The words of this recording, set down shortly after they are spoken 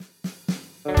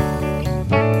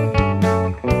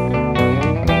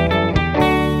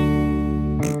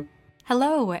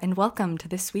welcome to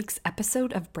this week's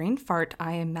episode of Brain Fart.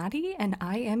 I am Maddi, and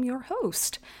I am your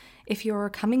host. If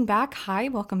you're coming back, hi,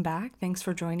 welcome back. Thanks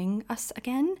for joining us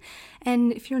again.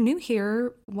 And if you're new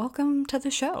here, welcome to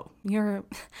the show. You're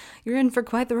in for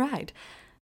quite the ride.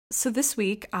 So this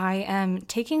week, I am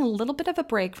taking a little bit of a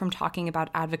break from talking about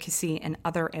advocacy in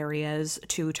other areas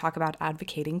to talk about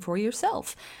advocating for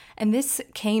yourself. And this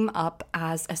came up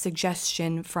as a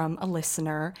suggestion from a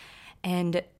listener,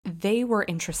 and they were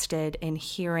interested in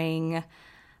hearing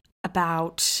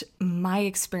about my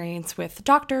experience with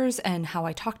doctors and how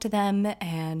I talk to them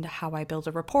and how I build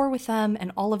a rapport with them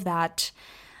and all of that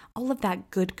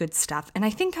good stuff. And I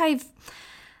think I've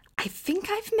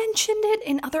mentioned it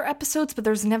in other episodes, but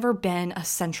there's never been a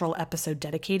central episode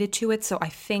dedicated to it. So I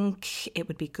think it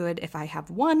would be good if I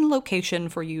have one location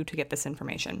for you to get this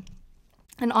information.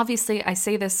 And obviously I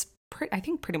say this, I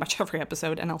think pretty much every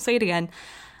episode, and I'll say it again.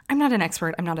 I'm not an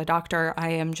expert. I'm not a doctor. I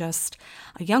am just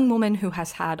a young woman who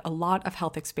has had a lot of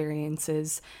health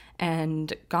experiences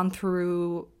and gone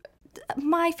through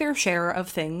my fair share of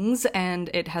things, and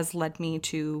it has led me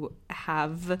to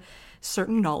have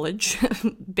certain knowledge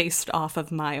based off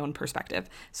of my own perspective.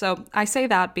 So I say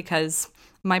that because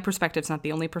my perspective's not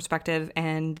the only perspective,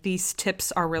 and these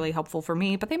tips are really helpful for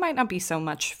me, but they might not be so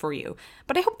much for you.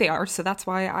 But I hope they are, so that's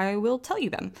why I will tell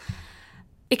you them.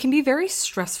 It can be very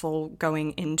stressful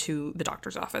going into the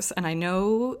doctor's office, and I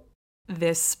know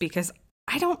this because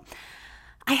I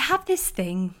have this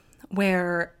thing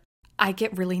where I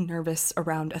get really nervous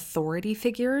around authority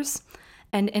figures,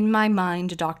 and in my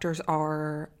mind, doctors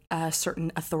are a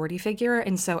certain authority figure,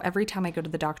 and so every time I go to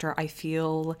the doctor, I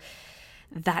feel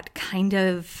that kind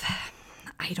of,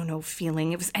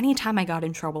 feeling. It was any time I got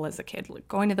in trouble as a kid, like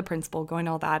going to the principal, going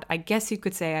all that. I guess you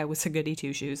could say I was a goody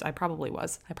two-shoes. I probably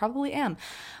was. I probably am.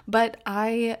 But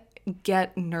I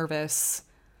get nervous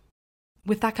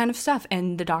with that kind of stuff,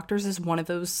 and the doctors is one of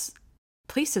those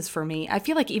places for me. I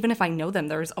feel like even if I know them,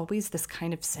 there's always this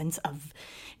kind of sense of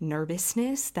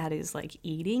nervousness that is like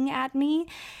eating at me.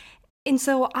 And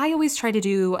so I always try to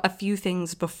do a few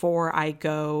things before I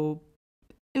go.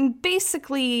 And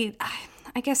basically,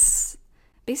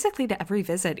 to every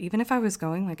visit, even if I was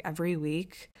going like every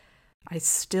week, I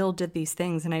still did these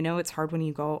things. And I know it's hard when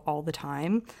you go all the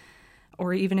time,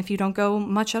 or even if you don't go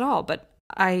much at all, but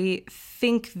I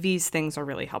think these things are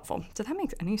really helpful. Did that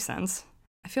make any sense?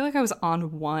 I feel like I was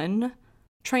on one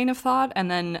train of thought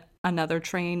and then another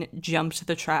train jumped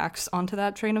the tracks onto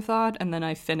that train of thought, and then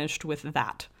I finished with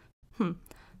that. Who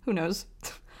knows?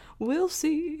 We'll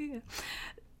see.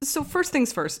 So first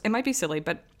things first, it might be silly,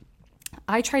 but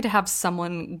I try to have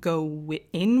someone go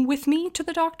in with me to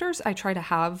the doctors. I try to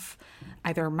have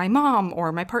either my mom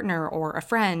or my partner or a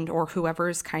friend or whoever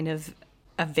is kind of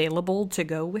available to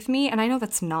go with me. And I know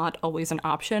that's not always an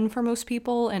option for most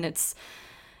people, and it's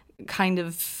kind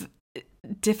of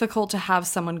difficult to have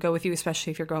someone go with you,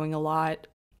 especially if you're going a lot.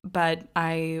 But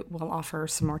I will offer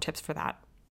some more tips for that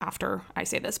after I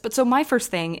say this. But so my first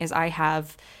thing is I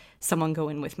have someone go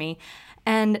in with me,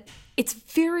 and it's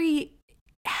very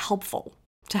helpful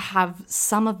to have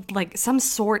some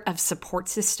sort of support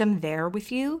system there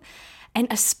with you. And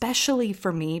especially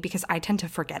for me, because I tend to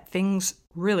forget things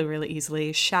really, really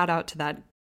easily. Shout out to that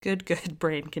good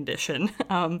brain condition.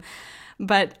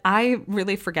 But I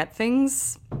really forget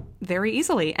things very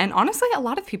easily. And honestly, a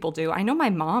lot of people do. I know my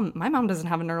mom doesn't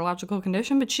have a neurological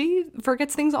condition, but she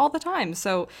forgets things all the time.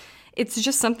 So it's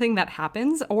just something that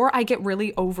happens. Or I get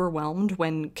really overwhelmed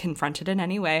when confronted in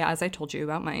any way, as I told you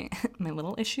about my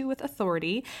little issue with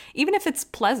authority. Even if it's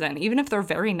pleasant, even if they're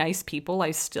very nice people,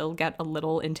 I still get a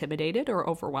little intimidated or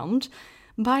overwhelmed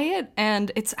by it.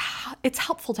 And it's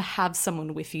helpful to have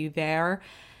someone with you there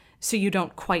so you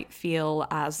don't quite feel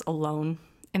as alone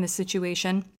in the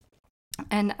situation.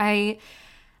 And I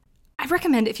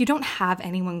recommend, if you don't have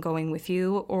anyone going with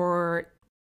you, or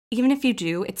even if you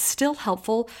do, it's still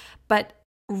helpful, but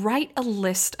write a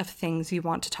list of things you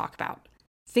want to talk about.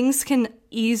 Things can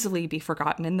easily be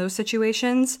forgotten in those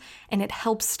situations, and it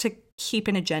helps to keep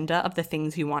an agenda of the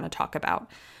things you want to talk about.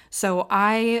 So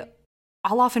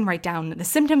I'll often write down the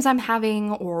symptoms I'm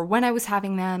having, or when I was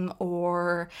having them,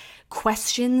 or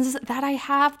questions that I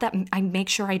have that I make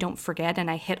sure I don't forget, and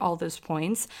I hit all those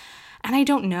points. And I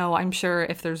don't know, I'm sure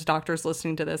if there's doctors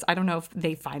listening to this, I don't know if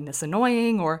they find this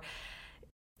annoying, or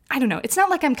I don't know. It's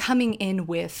not like I'm coming in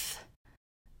with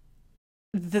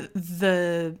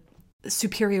the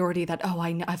superiority that,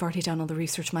 I've already done all the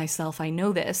research myself, I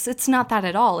know this. It's not that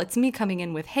at all. It's me coming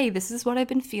in with, hey, this is what I've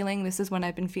been feeling, this is when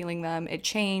I've been feeling them, it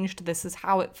changed, this is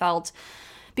how it felt.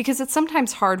 Because it's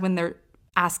sometimes hard when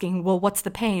asking, well, what's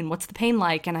the pain? What's the pain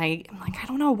like? And I'm like, I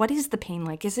don't know. What is the pain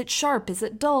like? Is it sharp? Is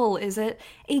it dull? Is it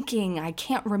aching? I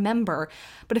can't remember.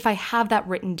 But if I have that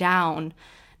written down,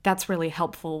 that's really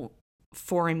helpful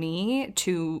for me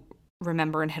to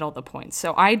remember and hit all the points.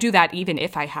 So I do that even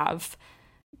if I have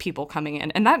people coming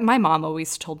in. And that my mom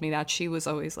always told me that. She was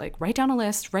always like, write down a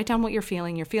list, write down what you're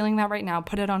feeling. You're feeling that right now.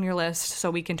 Put it on your list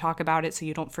so we can talk about it so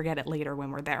you don't forget it later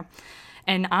when we're there.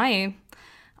 And I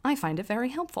find it very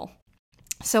helpful.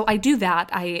 So I do that.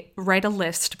 I write a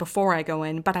list before I go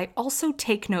in, but I also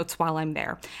take notes while I'm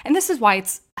there. And this is why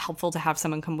it's helpful to have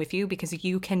someone come with you, because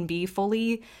you can be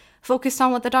fully focused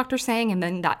on what the doctor's saying, and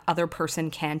then that other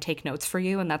person can take notes for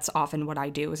you. And that's often what I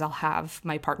do is I'll have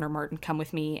my partner Martin come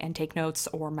with me and take notes,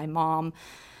 or my mom,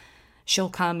 she'll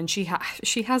come and she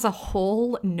has a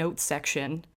whole note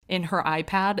section in her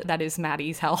iPad that is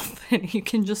Maddi's health, and you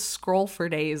can just scroll for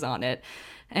days on it.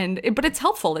 But it's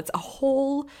helpful. It's a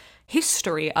whole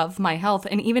history of my health.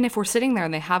 And even if we're sitting there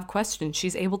and they have questions,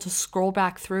 she's able to scroll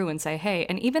back through and say, hey,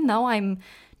 and even though I'm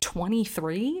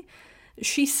 23,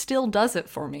 she still does it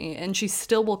for me. And she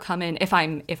still will come in if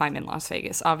I'm in Las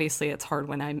Vegas. Obviously, it's hard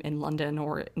when I'm in London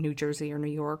or New Jersey or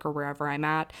New York or wherever I'm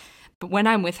at. But when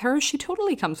I'm with her, she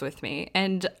totally comes with me.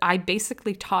 And I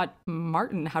basically taught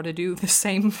Martin how to do the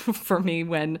same for me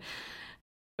when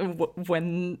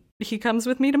he comes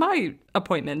with me to my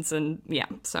appointments. And yeah,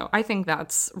 so I think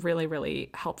that's really, really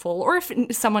helpful. Or if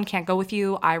someone can't go with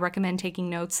you, I recommend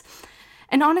taking notes.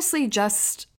 And honestly,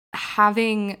 just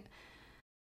having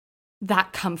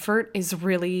that comfort is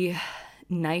really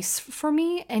nice for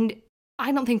me. And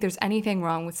I don't think there's anything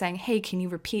wrong with saying, hey, can you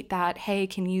repeat that? Hey,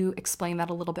 can you explain that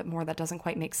a little bit more? That doesn't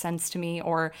quite make sense to me.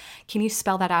 Or can you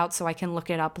spell that out so I can look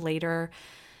it up later?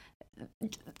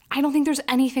 I don't think there's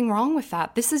anything wrong with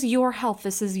that. This is your health.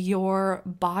 This is your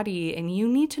body, and you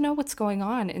need to know what's going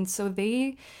on. And so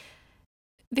they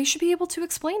should be able to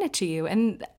explain it to you.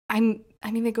 And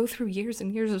they go through years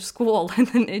and years of school, and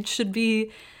then they should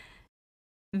be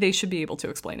able to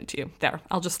explain it to you. There,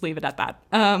 I'll just leave it at that.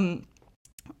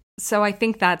 So I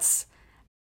think that's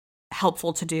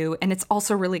helpful to do. And it's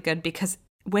also really good because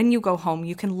when you go home,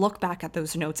 you can look back at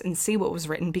those notes and see what was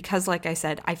written, because like I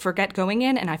said, I forget going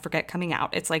in and I forget coming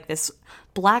out. It's like this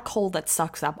black hole that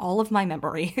sucks up all of my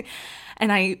memory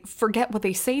and I forget what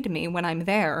they say to me when I'm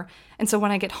there. And so when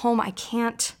I get home, I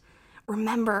can't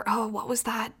remember, oh, what was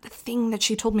that thing that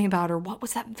she told me about? Or what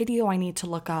was that video I need to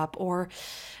look up? Or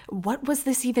what was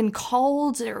this even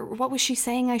called? Or what was she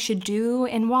saying I should do?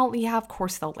 And while, yeah, of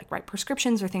course, they'll like write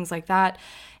prescriptions or things like that,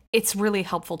 it's really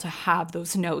helpful to have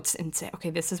those notes and say, okay,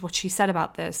 this is what she said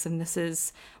about this, and this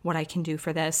is what I can do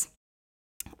for this.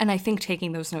 And I think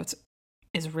taking those notes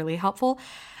is really helpful.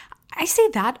 I say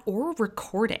that, or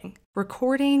recording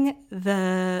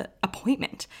the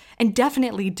appointment, and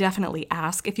definitely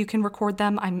ask if you can record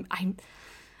them. I'm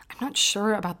not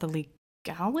sure about the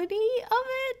legality of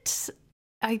it.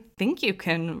 I think you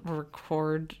can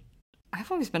record. I've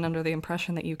always been under the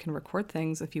impression that you can record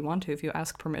things if you want to, if you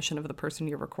ask permission of the person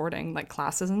you're recording, like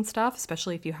classes and stuff,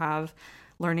 especially if you have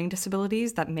learning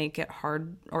disabilities that make it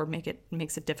hard or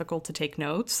makes it difficult to take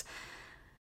notes.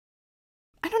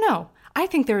 I don't know. I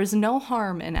think there is no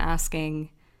harm in asking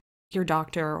your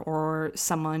doctor or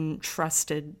someone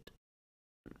trusted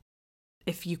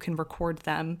if you can record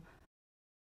them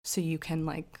so you can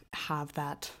like have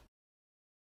that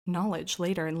knowledge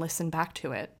later and listen back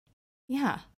to it.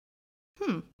 Yeah.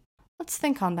 Let's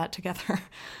think on that together.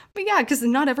 But yeah, because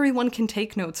not everyone can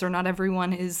take notes, or not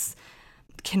everyone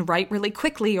can write really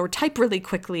quickly or type really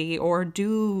quickly or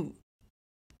be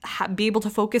able to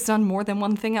focus on more than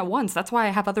one thing at once. That's why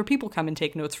I have other people come and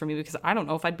take notes for me, because I don't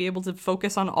know if I'd be able to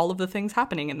focus on all of the things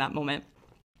happening in that moment.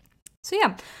 So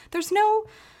yeah, there's no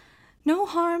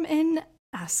harm in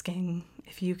asking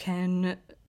if you can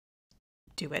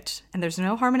do it. And there's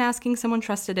no harm in asking someone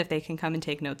trusted if they can come and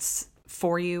take notes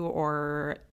for you.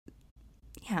 Or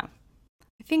yeah,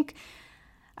 I think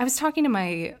I was talking to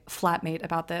my flatmate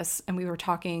about this, and we were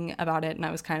talking about it, and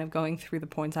I was kind of going through the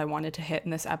points I wanted to hit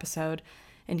in this episode,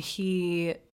 and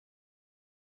he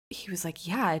was like,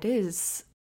 yeah, it is.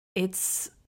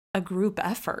 It's a group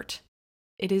effort.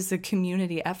 It is a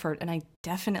community effort, and I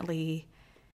definitely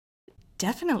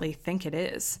think it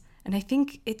is. And I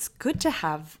think it's good to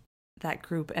have that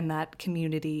group and that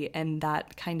community and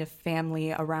that kind of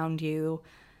family around you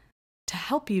to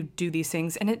help you do these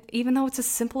things. And even though it's as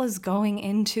simple as going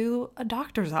into a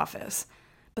doctor's office,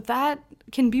 but that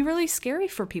can be really scary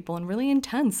for people and really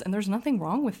intense, and there's nothing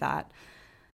wrong with that.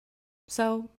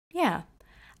 So yeah,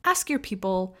 ask your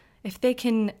people if they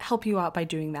can help you out by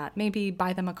doing that, maybe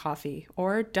buy them a coffee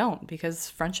or don't, because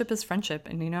friendship is friendship.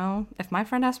 And, if my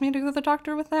friend asked me to go to the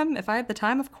doctor with them, if I had the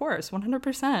time, of course,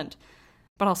 100%.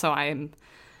 But also I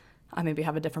maybe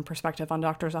have a different perspective on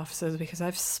doctor's offices because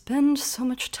I've spent so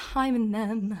much time in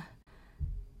them.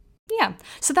 Yeah,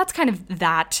 so that's kind of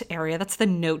that area. That's the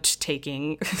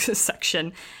note-taking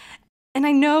section. And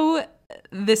I know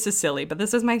this is silly, but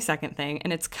this is my second thing,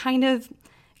 and it's kind of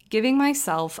giving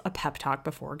myself a pep talk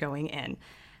before going in.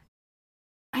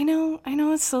 I know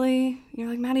it's silly. You're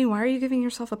like, Maddi, why are you giving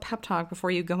yourself a pep talk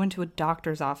before you go into a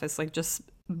doctor's office? Like, just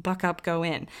buck up, go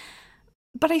in.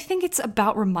 But I think it's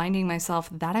about reminding myself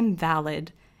that I'm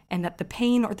valid and that the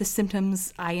pain or the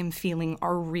symptoms I am feeling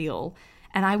are real,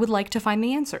 and I would like to find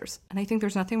the answers. And I think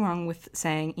there's nothing wrong with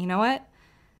saying, you know what?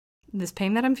 This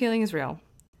pain that I'm feeling is real.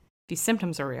 These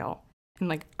symptoms are real. And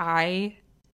like, I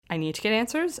need to get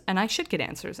answers, and I should get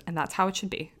answers, and that's how it should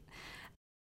be.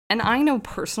 And I know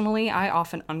personally, I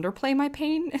often underplay my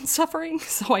pain and suffering,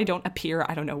 so I don't appear,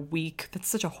 weak. That's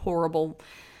such a horrible,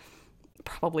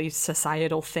 probably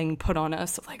societal thing put on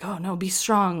us of like, oh no, be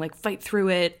strong, like fight through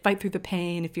it, fight through the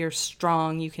pain. If you're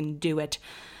strong, you can do it.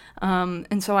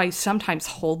 And so I sometimes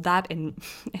hold that in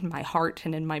my heart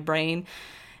and in my brain.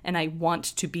 And I want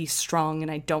to be strong and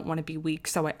I don't want to be weak.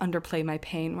 So I underplay my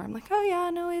pain where I'm like, oh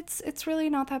yeah, no, it's really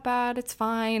not that bad. It's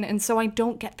fine. And so I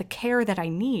don't get the care that I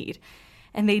need.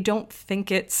 And they don't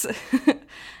think it's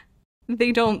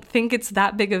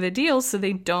that big of a deal. So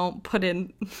they don't put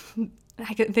in,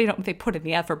 they put in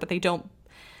the effort, but they don't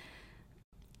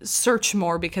search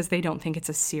more because they don't think it's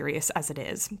as serious as it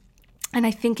is. And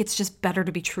I think it's just better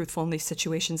to be truthful in these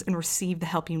situations and receive the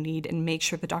help you need and make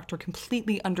sure the doctor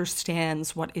completely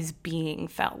understands what is being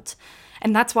felt.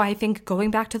 And that's why I think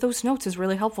going back to those notes is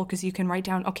really helpful, because you can write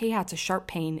down, okay, yeah, it's a sharp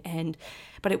pain,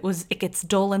 but it gets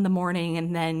dull in the morning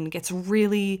and then gets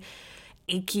really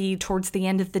achy towards the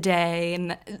end of the day.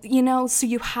 And, so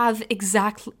you have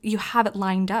it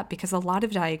lined up, because a lot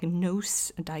of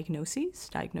diagnoses,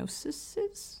 I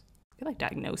feel like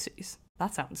diagnoses.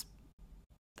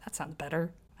 That sounds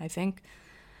better, I think.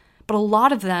 But a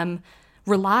lot of them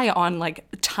rely on like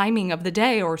timing of the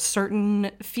day or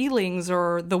certain feelings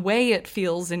or the way it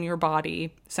feels in your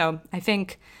body. So I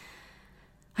think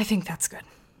that's good.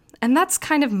 And that's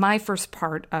kind of my first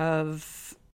part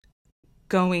of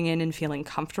going in and feeling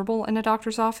comfortable in a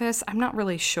doctor's office. I'm not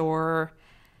really sure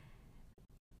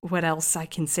what else I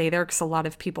can say there, because a lot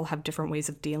of people have different ways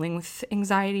of dealing with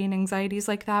anxiety and anxieties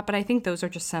like that. But I think those are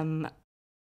just some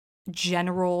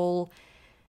general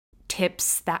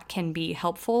tips that can be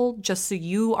helpful, just so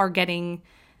you are getting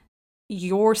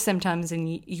your symptoms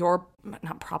and your,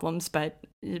 not problems, but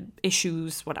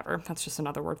issues, whatever, that's just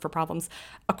another word for problems,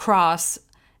 across,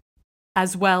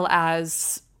 as well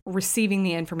as receiving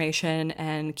the information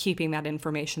and keeping that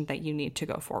information that you need to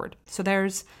go forward. So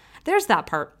there's that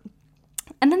part.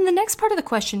 And then the next part of the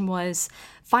question was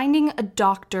finding a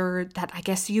doctor that I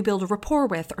guess you build a rapport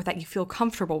with or that you feel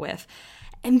comfortable with.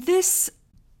 And this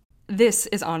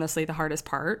is honestly the hardest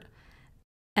part.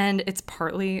 And it's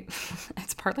partly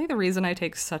the reason I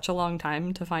take such a long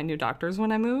time to find new doctors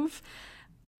when I move.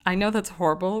 I know that's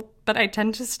horrible, but I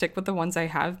tend to stick with the ones I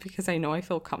have because I know I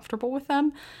feel comfortable with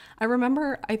them. I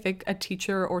remember, I think, a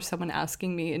teacher or someone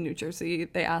asking me in New Jersey,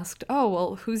 they asked, oh,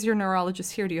 well, who's your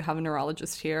neurologist here? Do you have a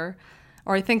neurologist here?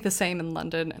 Or I think the same in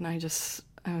London. And I was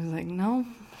like, no,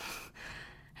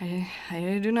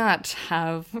 I do not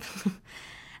have...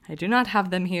 I do not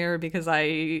have them here because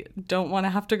I don't want to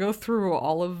have to go through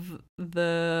all of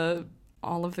the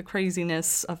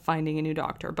craziness of finding a new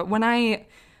doctor. But when I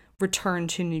return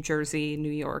to New Jersey,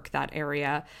 New York, that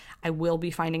area, I will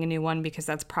be finding a new one, because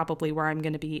that's probably where I'm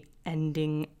going to be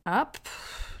ending up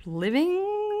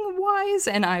living-wise,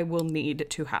 and I will need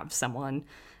to have someone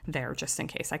there just in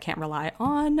case. I can't rely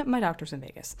on my doctors in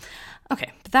Vegas.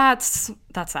 Okay, that's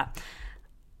that.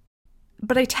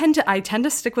 But I tend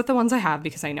to stick with the ones I have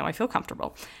because I know I feel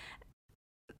comfortable.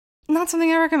 Not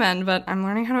something I recommend, but I'm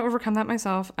learning how to overcome that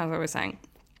myself, as I was saying.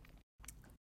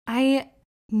 I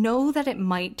know that it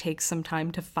might take some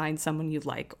time to find someone you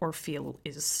like or feel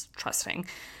is trusting.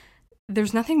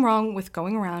 There's nothing wrong with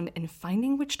going around and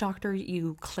finding which doctor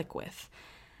you click with.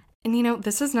 And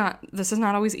this is not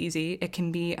always easy. It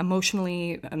can be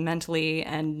emotionally, mentally,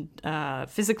 and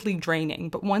physically draining.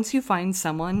 But once you find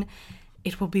someone,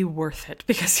 it will be worth it,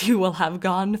 because you will have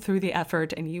gone through the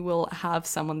effort and you will have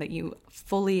someone that you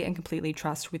fully and completely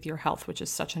trust with your health, which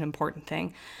is such an important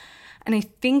thing. And I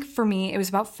think for me, it was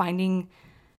about finding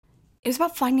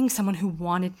someone who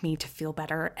wanted me to feel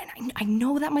better. And I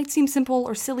know that might seem simple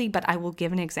or silly, but I will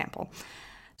give an example.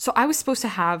 So I was supposed to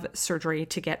have surgery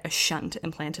to get a shunt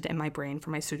implanted in my brain for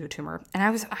my pseudotumor. And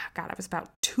I was about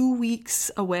 2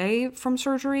 weeks away from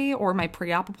surgery or my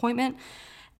pre-op appointment.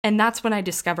 And that's when I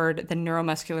discovered the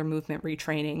neuromuscular movement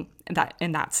retraining,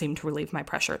 and that seemed to relieve my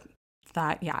pressure.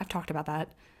 I've talked about that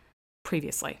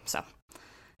previously. So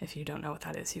if you don't know what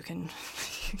that is, you can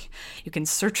you can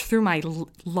search through my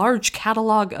large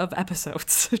catalog of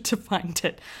episodes to find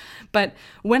it. But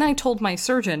when I told my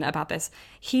surgeon about this,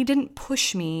 he didn't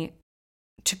push me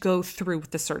to go through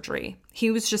with the surgery.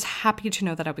 He was just happy to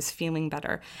know that I was feeling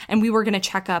better. And we were going to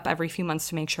check up every few months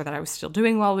to make sure that I was still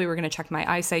doing well. We were going to check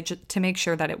my eyesight to make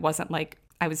sure that it wasn't like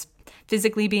I was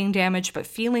physically being damaged, but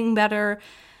feeling better.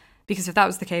 Because if that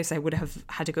was the case, I would have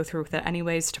had to go through with it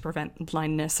anyways to prevent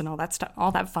blindness and all that stuff,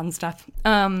 all that fun stuff.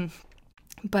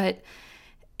 But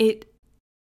it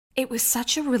was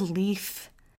such a relief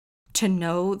to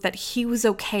know that he was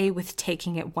okay with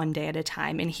taking it one day at a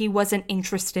time, and he wasn't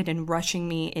interested in rushing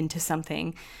me into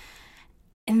something.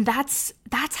 And that's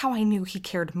how I knew he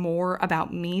cared more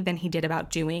about me than he did about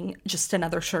doing just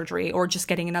another surgery or just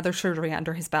getting another surgery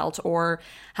under his belt or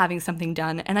having something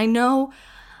done. And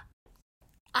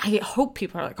I hope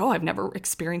people are like, oh, I've never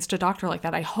experienced a doctor like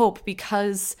that. I hope,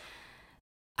 because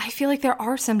I feel like there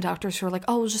are some doctors who are like,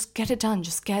 oh, well, just get it done.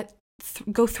 Just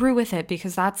go through with it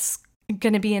because that's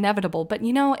going to be inevitable. But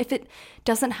if it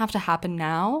doesn't have to happen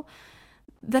now,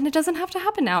 then it doesn't have to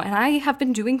happen now. And I have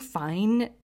been doing fine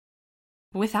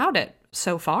without it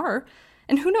so far.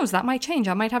 And who knows, that might change.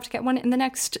 I might have to get one in the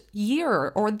next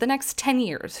year or the next 10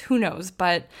 years. Who knows?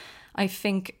 But I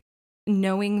think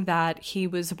knowing that he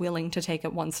was willing to take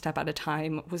it one step at a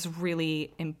time was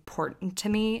really important to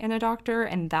me in a doctor.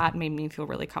 And that made me feel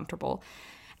really comfortable.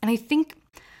 And I think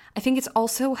it's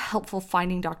also helpful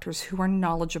finding doctors who are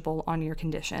knowledgeable on your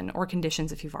condition or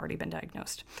conditions if you've already been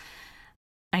diagnosed.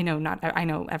 I know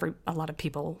a lot of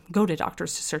people go to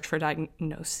doctors to search for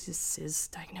diagnoses.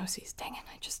 Dang it,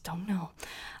 I just don't know.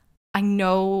 I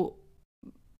know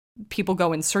people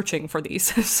go in searching for these.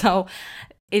 So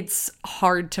it's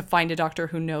hard to find a doctor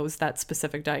who knows that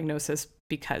specific diagnosis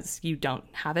because you don't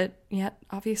have it yet,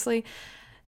 obviously.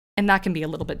 And that can be a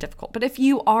little bit difficult. But if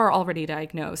you are already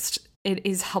diagnosed, it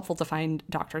is helpful to find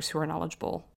doctors who are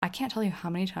knowledgeable. I can't tell you how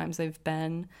many times I've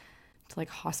been to like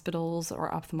hospitals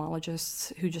or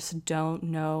ophthalmologists who just don't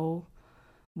know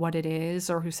what it is,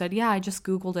 or who said, yeah, I just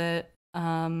Googled it.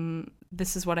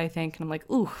 This is what I think. And I'm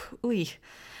like, ooh.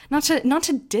 Not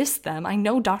to diss them. I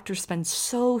know doctors spend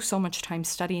so much time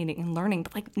studying and learning,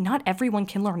 but like not everyone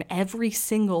can learn every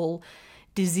single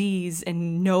disease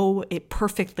and know it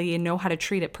perfectly and know how to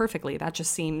treat it perfectly. That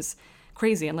just seems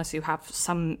crazy unless you have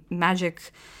some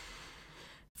magic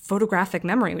photographic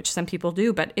memory, which some people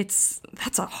do, but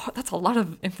that's a lot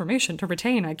of information to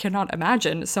retain. I cannot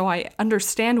imagine. So I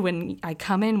understand when I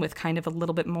come in with kind of a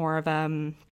little bit more of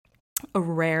a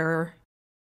rarer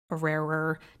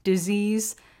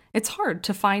disease, it's hard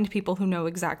to find people who know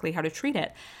exactly how to treat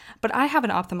it. But I have an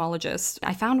ophthalmologist.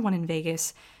 I found one in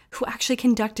Vegas who actually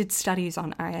conducted studies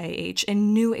on IIH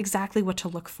and knew exactly what to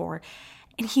look for.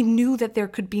 And he knew that there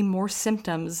could be more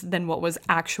symptoms than what was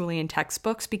actually in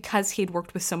textbooks because he had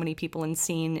worked with so many people and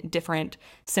seen different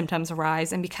symptoms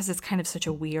arise. And because it's kind of such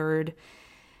a weird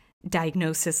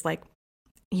diagnosis, like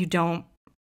it doesn't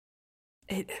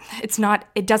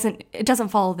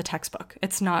follow the textbook.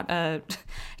 It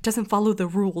doesn't follow the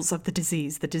rules of the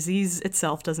disease. The disease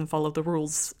itself doesn't follow the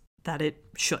rules that it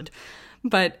should.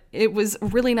 But it was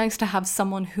really nice to have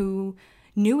someone who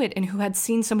knew it and who had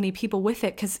seen so many people with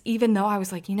it, because even though I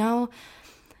was like,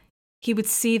 he would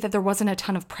see that there wasn't a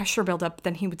ton of pressure buildup,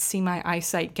 then he would see my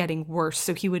eyesight getting worse.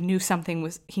 So he knew something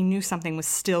was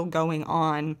still going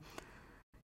on,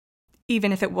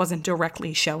 even if it wasn't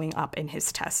directly showing up in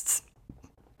his tests.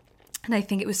 And I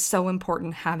think it was so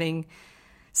important having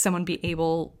someone be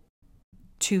able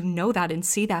to know that and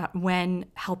see that when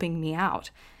helping me out.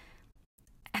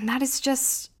 And that is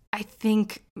just, I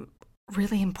think,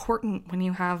 really important when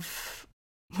you have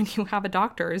a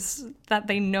doctor, is that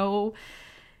they know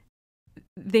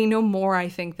more, I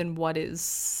think, than what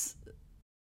is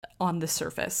on the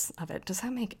surface of it. Does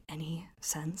that make any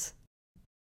sense?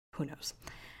 Who knows?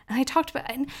 And I talked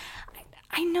about, and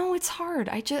I know it's hard.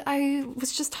 I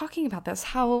was just talking about this,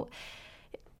 how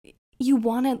you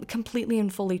want to completely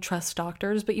and fully trust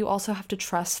doctors, but you also have to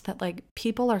trust that like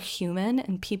people are human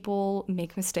and people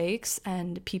make mistakes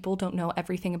and people don't know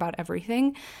everything about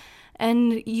everything.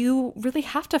 And you really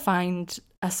have to find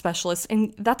a specialist.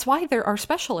 And that's why there are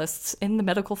specialists in the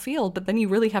medical field, but then you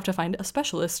really have to find a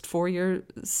specialist for your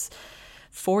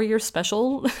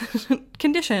special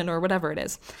condition or whatever it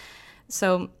is.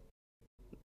 So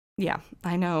yeah,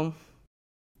 I know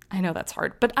I know that's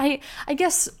hard. But I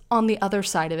guess on the other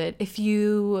side of it, if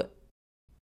you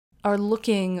are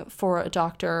looking for a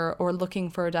doctor or looking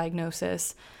for a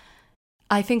diagnosis,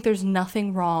 I think there's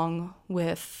nothing wrong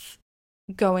with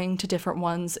going to different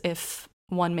ones if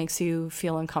one makes you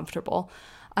feel uncomfortable.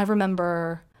 I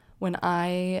remember when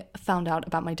I found out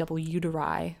about my double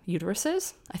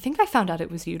uteruses. I think I found out it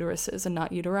was uteruses and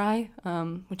not uteri,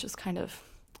 which is kind of,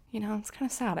 it's kind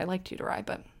of sad. I liked uteri,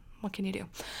 but what can you do?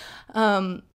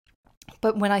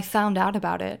 But when I found out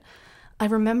about it, I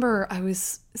remember I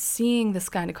was seeing this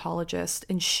gynecologist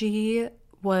and she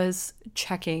was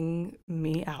checking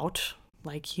me out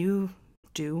like you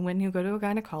do when you go to a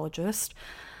gynecologist.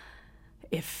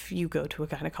 If you go to a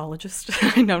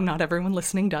gynecologist, I know not everyone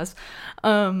listening does.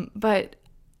 But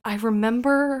I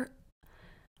remember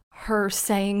her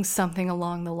saying something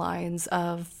along the lines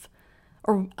of,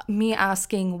 or me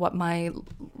asking what my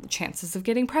chances of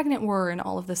getting pregnant were and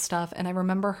all of this stuff. And I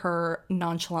remember her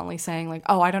nonchalantly saying like,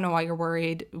 oh, I don't know why you're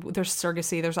worried. There's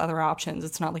surrogacy. There's other options.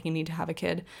 It's not like you need to have a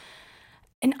kid.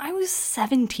 And I was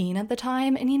 17 at the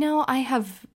time. And, I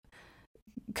have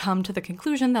come to the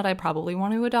conclusion that I probably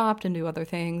want to adopt and do other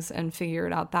things and figure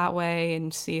it out that way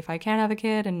and see if I can have a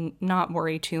kid and not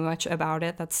worry too much about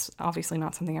it. That's obviously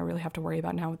not something I really have to worry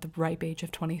about now at the ripe age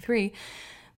of 23.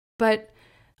 But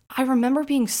I remember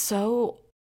being so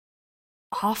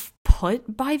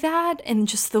off-put by that and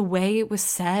just the way it was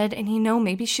said. And,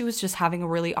 maybe she was just having a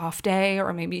really off day,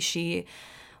 or maybe she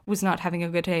was not having a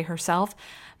good day herself.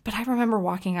 But I remember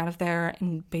walking out of there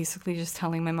and basically just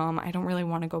telling my mom, I don't really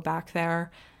want to go back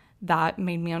there. That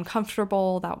made me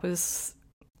uncomfortable. That was,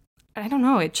 I don't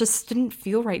know, it just didn't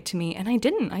feel right to me. And I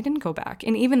didn't go back.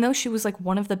 And even though she was like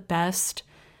one of the best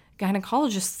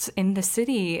gynecologists in the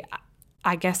city,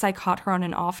 I guess I caught her on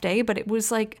an off day, but it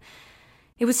was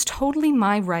totally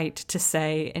my right to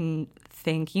say and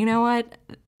think, you know what,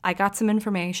 I got some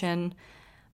information,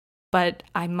 but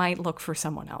I might look for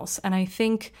someone else. And I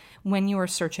think when you are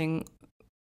searching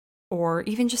or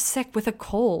even just sick with a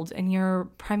cold and your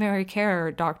primary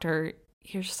care doctor,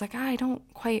 you're just like, I don't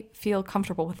quite feel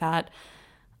comfortable with that.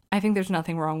 I think there's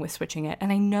nothing wrong with switching it.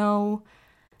 And I know,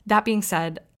 that being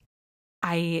said,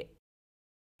 I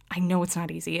know it's not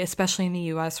easy, especially in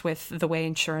the US with the way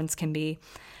insurance can be.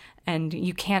 And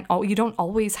you don't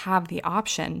always have the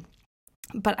option.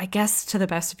 But I guess to the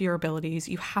best of your abilities,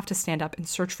 you have to stand up and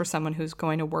search for someone who's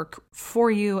going to work for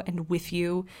you and with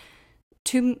you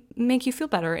to make you feel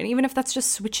better. And even if that's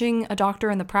just switching a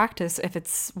doctor in the practice, if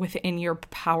it's within your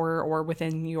power or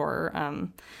within your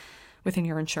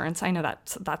insurance. I know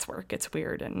that's where it gets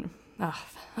weird. And the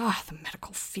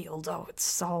medical field,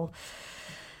 it's all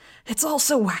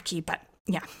so wacky. But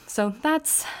yeah, so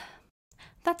that's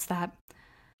that.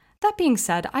 That being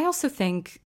said, I also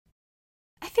think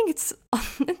I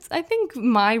think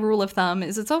my rule of thumb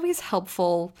is it's always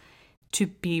helpful to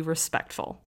be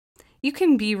respectful. You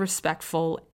can be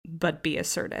respectful, but be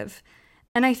assertive.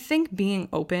 And I think being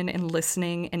open and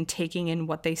listening and taking in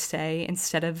what they say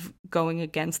instead of going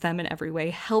against them in every way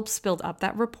helps build up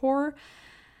that rapport.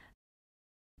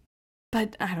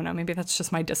 But I don't know, maybe that's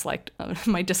just my dislike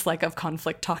of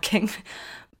conflict talking.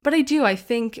 But I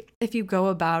think if you go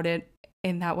about it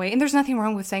in that way, and there's nothing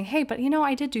wrong with saying, hey, but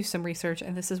I did do some research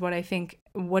and this is what I think.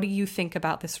 What do you think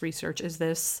about this research? Is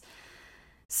this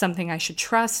something I should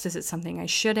trust? Is it something I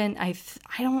shouldn't? I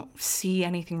don't see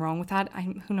anything wrong with that.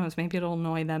 Who knows, maybe it'll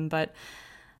annoy them, but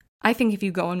I think if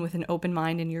you go in with an open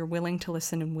mind and you're willing to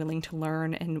listen and willing to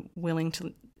learn and willing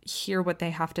to hear what they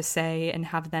have to say and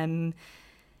have them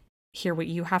hear what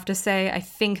you have to say, I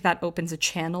think that opens a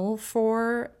channel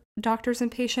for doctors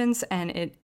and patients, and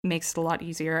it makes it a lot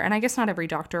easier. And I guess not every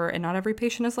doctor and not every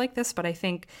patient is like this, but I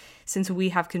think since we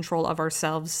have control of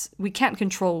ourselves, we can't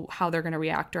control how they're going to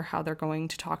react or how they're going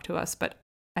to talk to us, but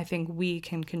I think we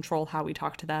can control how we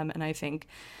talk to them. And I think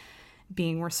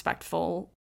being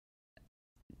respectful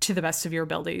to the best of your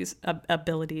abilities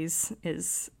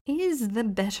is the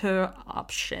better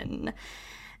option.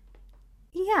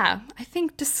 Yeah, I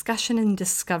think discussion and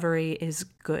discovery is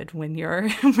good when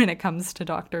it comes to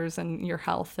doctors and your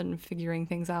health and figuring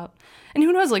things out. And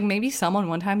who knows, like maybe someone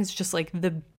one time is just like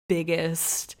the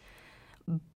biggest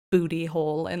booty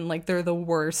hole and like they're the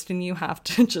worst and you have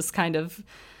to just kind of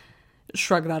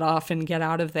shrug that off and get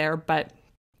out of there. But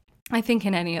I think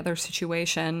in any other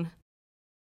situation,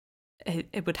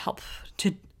 it would help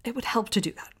to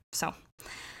do that. So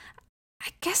I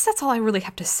guess that's all I really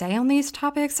have to say on these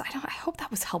topics. I hope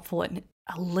that was helpful in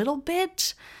a little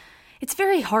bit. It's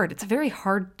very hard. It's a very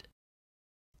hard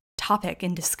topic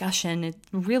in discussion. It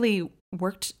really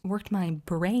worked my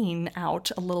brain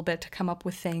out a little bit to come up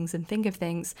with things and think of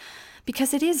things,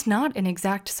 because it is not an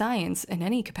exact science in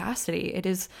any capacity. It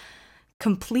is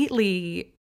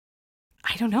completely,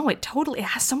 I don't know, it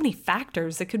has so many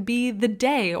factors. It could be the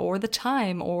day or the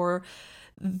time or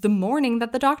the morning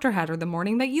that the doctor had or the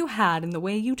morning that you had and the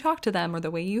way you talk to them or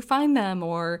the way you find them,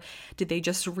 or did they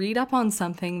just read up on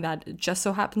something that just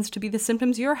so happens to be the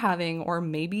symptoms you're having, or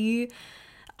maybe,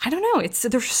 I don't know,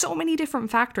 there's so many different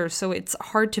factors, so it's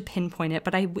hard to pinpoint it.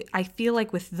 But I feel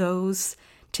like with those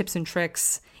tips and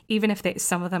tricks, even if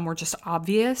some of them were just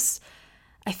obvious,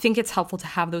 I think it's helpful to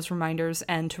have those reminders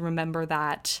and to remember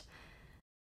that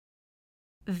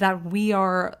we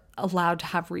are allowed to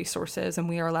have resources and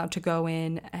we are allowed to go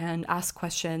in and ask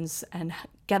questions and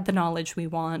get the knowledge we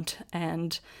want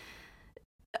and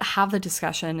have the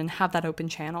discussion and have that open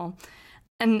channel.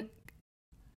 And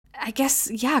I guess,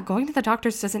 yeah, going to the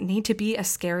doctors doesn't need to be a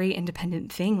scary,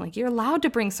 independent thing. Like, you're allowed to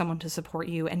bring someone to support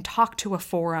you and talk to a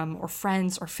forum or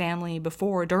friends or family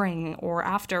before, during, or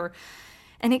after.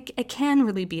 And it can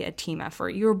really be a team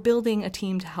effort. You're building a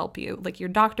team to help you. Like, your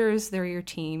doctors, they're your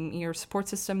team. Your support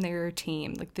system, they're your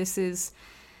team. Like, this is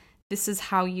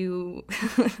how you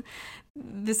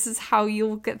this is how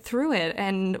you'll get through it.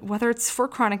 And whether it's for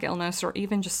chronic illness or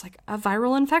even just like a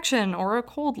viral infection or a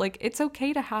cold, like, it's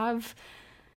okay to have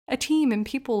a team and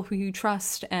people who you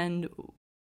trust and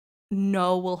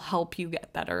know will help you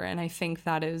get better. And I think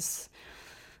that is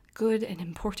good and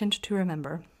important to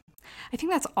remember. I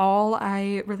think that's all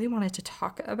I really wanted to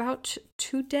talk about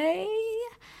today.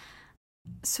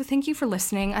 So thank you for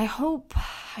listening. I hope,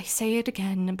 I say it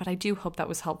again, but I do hope that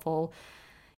was helpful.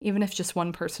 Even if just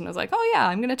one person is like, oh yeah,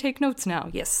 I'm going to take notes now.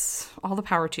 Yes, all the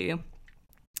power to you.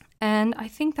 And I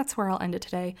think that's where I'll end it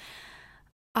today.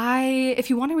 If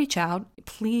you want to reach out,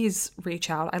 please reach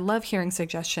out. I love hearing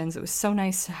suggestions. It's so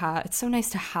nice to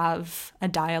have a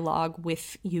dialogue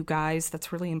with you guys.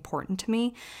 That's really important to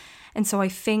me. And so I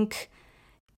think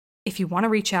if you want to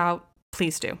reach out,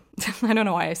 please do. I don't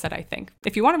know why I said I think.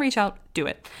 If you want to reach out, do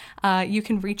it. You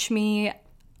can reach me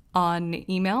on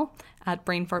email at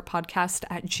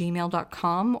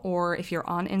brainfartpodcast@gmail.com, or if you're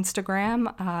on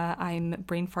Instagram, I'm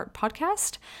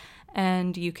brainfartpodcast.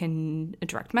 And you can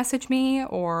direct message me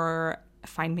or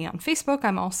find me on Facebook.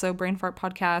 I'm also Brain Fart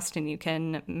Podcast, and you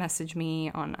can message me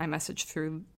on iMessage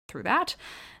through that.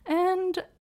 And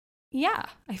yeah,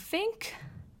 I think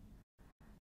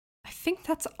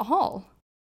that's all.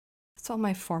 That's all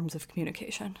my forms of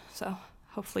communication. So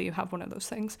hopefully you have one of those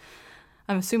things.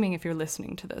 I'm assuming if you're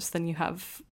listening to this, then you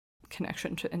have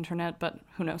connection to internet, but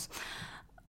who knows?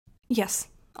 Yes.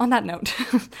 On that note,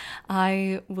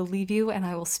 I will leave you and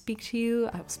I will speak to you.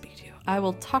 I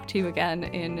will talk to you again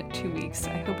in 2 weeks.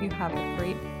 I hope you have a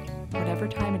great, whatever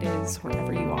time it is,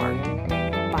 wherever you are.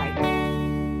 Bye.